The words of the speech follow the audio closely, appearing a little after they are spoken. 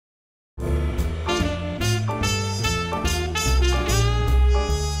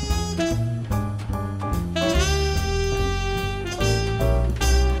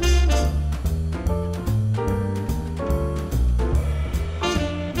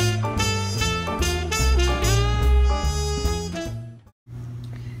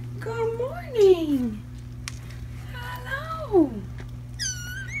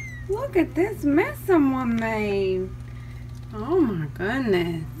at this mess someone made. Oh my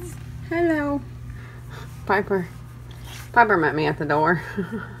goodness. Hello. Piper met me at the door.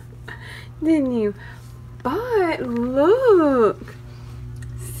 Didn't you? But look.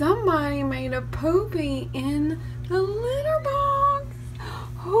 Somebody made a poopy in the litter box.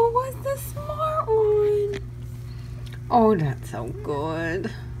 Who was the smart one? Oh, that's so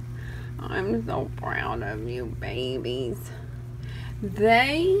good. I'm so proud of you, babies.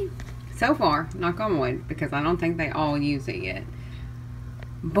 They, so far, knock on wood, because I don't think they all use it yet,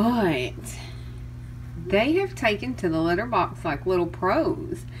 but they have taken to the litter box like little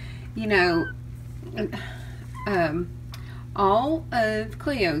pros. You know, all of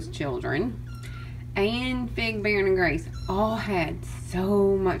Cleo's children and Fig, Baron, and Grace all had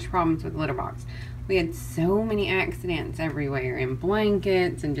so much problems with litter box. We had so many accidents everywhere, in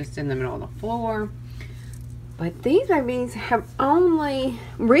blankets and just in the middle of the floor. But these babies have only,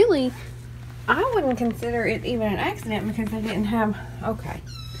 really, I wouldn't consider it even an accident because they didn't have, okay.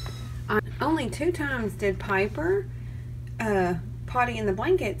 Only 2 times did Piper potty in the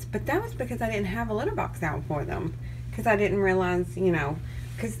blankets, but that was because I didn't have a litter box out for them. Because I didn't realize, you know,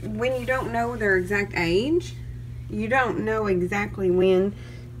 because when you don't know their exact age, you don't know exactly when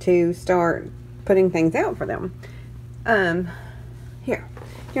to start putting things out for them. Here.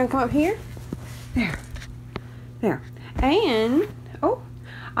 You want to come up here? There. And, oh,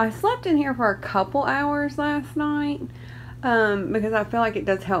 I slept in here for a couple hours last night because I feel like it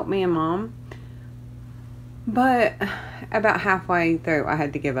does help me and Mom. But about halfway through, I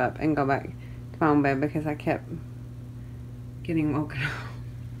had to give up and go back to my own bed because I kept getting woken up.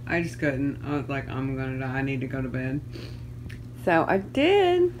 I just couldn't. I was like, I'm gonna die. I need to go to bed. So I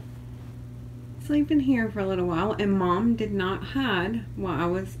did sleep in here for a little while, and Mom did not hide while I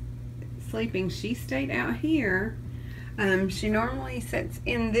was sleeping. She stayed out here. She normally sits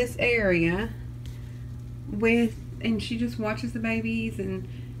in this area and she just watches the babies, and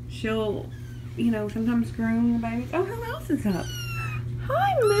she'll, you know, sometimes groom the babies. Oh, who else is up?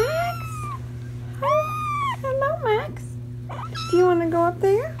 Hi, Max. Hello, Max. Do you want to go up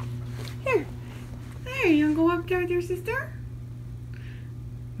there? Here. There, you want to go up there with your sister?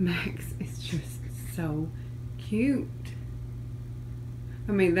 Max is just so cute.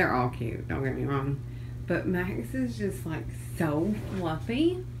 I mean, they're all cute, don't get me wrong. But Max is just like so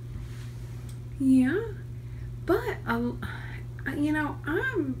fluffy. Yeah. But, you know,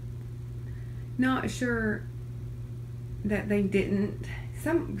 I'm not sure that they didn't.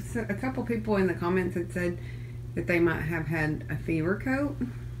 A couple people in the comments had said that they might have had a fever coat.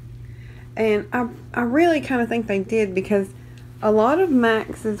 And I really kind of think they did, because a lot of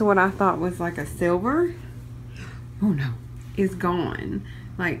Max's, what I thought was like a silver, oh no, is gone.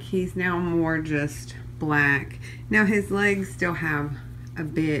 Like, he's now more just black. Now his legs still have a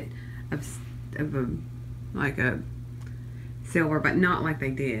bit of like a silver, but not like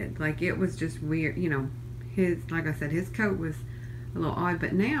they did. Like, it was just weird, you know. Like I said, his coat was a little odd,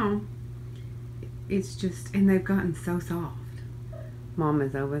 but now it's just, and they've gotten so soft. Mom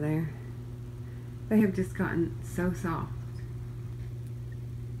is over there. They have just gotten so soft.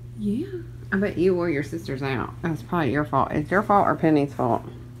 Yeah. I bet you wore your sisters out. That's probably your fault. It's your fault or Penny's fault.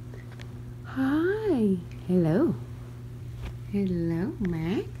 Hi. Hello. Hello,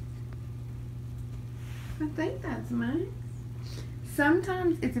 Max. I think that's Max.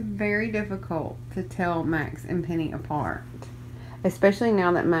 Sometimes it's very difficult to tell Max and Penny apart. Especially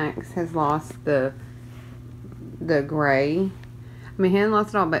now that Max has lost the gray. I mean, he hasn't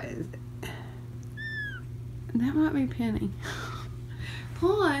lost it all, but that might be Penny.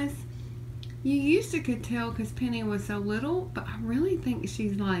 Plus, you used to could tell because Penny was so little, but I really think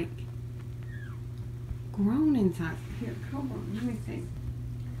she's like grown in size. Here, hold on, let me see.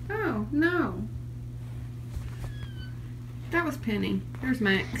 Oh, no. That was Penny. There's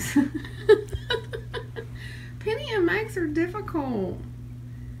Max. Penny and Max are difficult.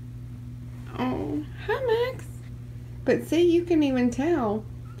 Oh, hi, Max. But see, you can even tell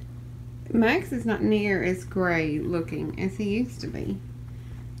Max is not near as gray looking as he used to be.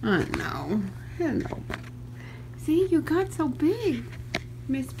 I know. Hello. See, you got so big,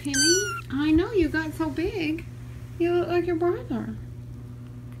 Miss Penny. I know, you got so big. You look like your brother.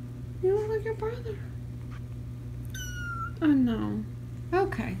 You look like your brother. Oh, no.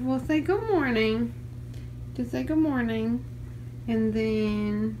 Okay, well, say good morning. Just say good morning. And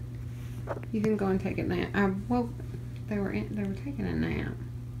then you can go and take a nap. Well, they were taking a nap.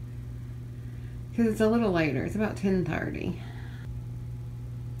 Because it's a little later. It's about 10:30.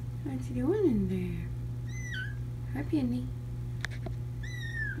 What you doing in there? Hi, Penny.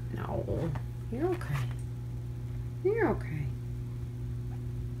 No. You're okay. You're okay.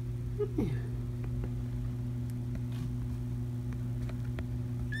 Yeah.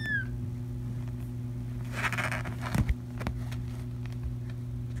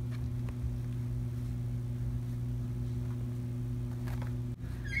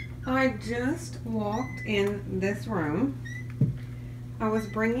 I just walked in this room. I was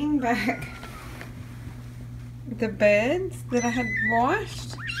bringing back the beds that I had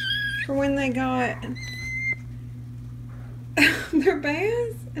washed for when they got their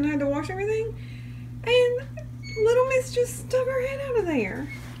baths, and I had to wash everything, and little miss just stuck her head out of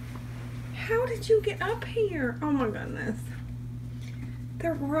there. How did you get up here? Oh my goodness.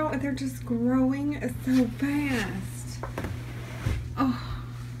 They're just growing so fast. Oh,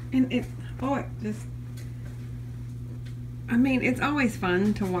 and it just, I mean, it's always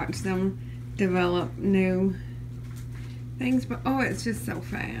fun to watch them develop new things, but oh, it's just so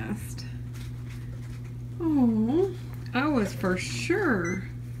fast. Oh, I was for sure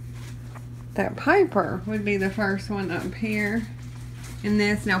that Piper would be the first one up here in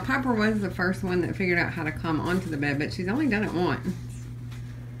this. Now, Piper was the first one that figured out how to climb onto the bed, but she's only done it once.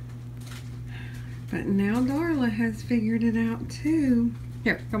 But now Darla has figured it out too.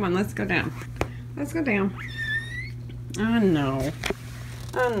 Here, come on, let's go down. Let's go down. I know,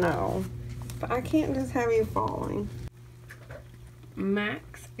 but I can't just have you falling.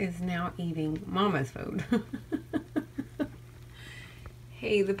 Max is now eating Mama's food.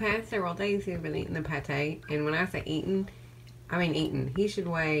 Hey, the past several days he's been eating the pate, and when I say eating, I mean eating. He should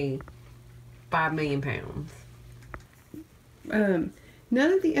weigh 5 million pounds. None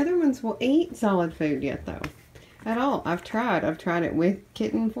of the other ones will eat solid food yet, though. At all. I've tried it with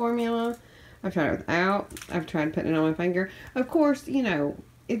kitten formula. I've tried it without. I've tried putting it on my finger. Of course, you know,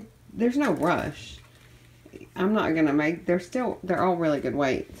 there's no rush. I'm not going to make, they're all really good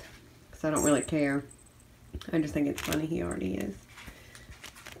weights. Because I don't really care. I just think it's funny he already is.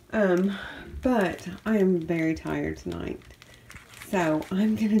 But I am very tired tonight. So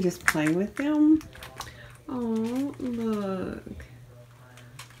I'm going to just play with them. Oh, look.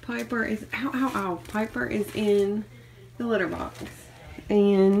 Piper is, Piper is in the litter box.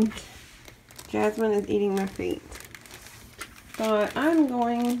 And Jasmine is eating my feet. But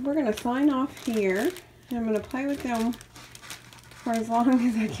we're going to sign off here. I'm going to play with them for as long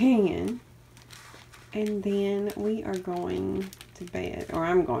as I can. And then we are going to bed. Or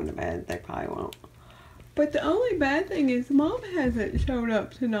I'm going to bed. They probably won't. But the only bad thing is Mom hasn't showed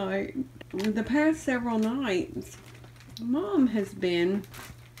up tonight. The past several nights, Mom has been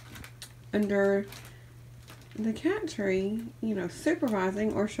under the cat tree, you know,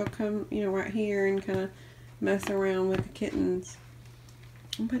 supervising, or she'll come, you know, right here and kind of mess around with the kittens.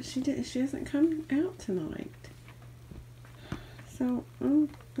 But she hasn't come out tonight. So,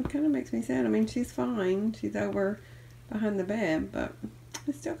 it kind of makes me sad. I mean, she's fine. She's over behind the bed, but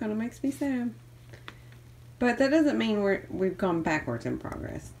it still kind of makes me sad. But that doesn't mean we've gone backwards in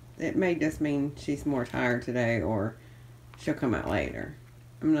progress. It may just mean she's more tired today, or she'll come out later.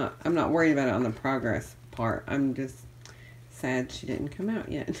 I'm not worried about it on the progress part. I'm just sad she didn't come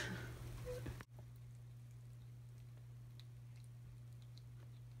out yet.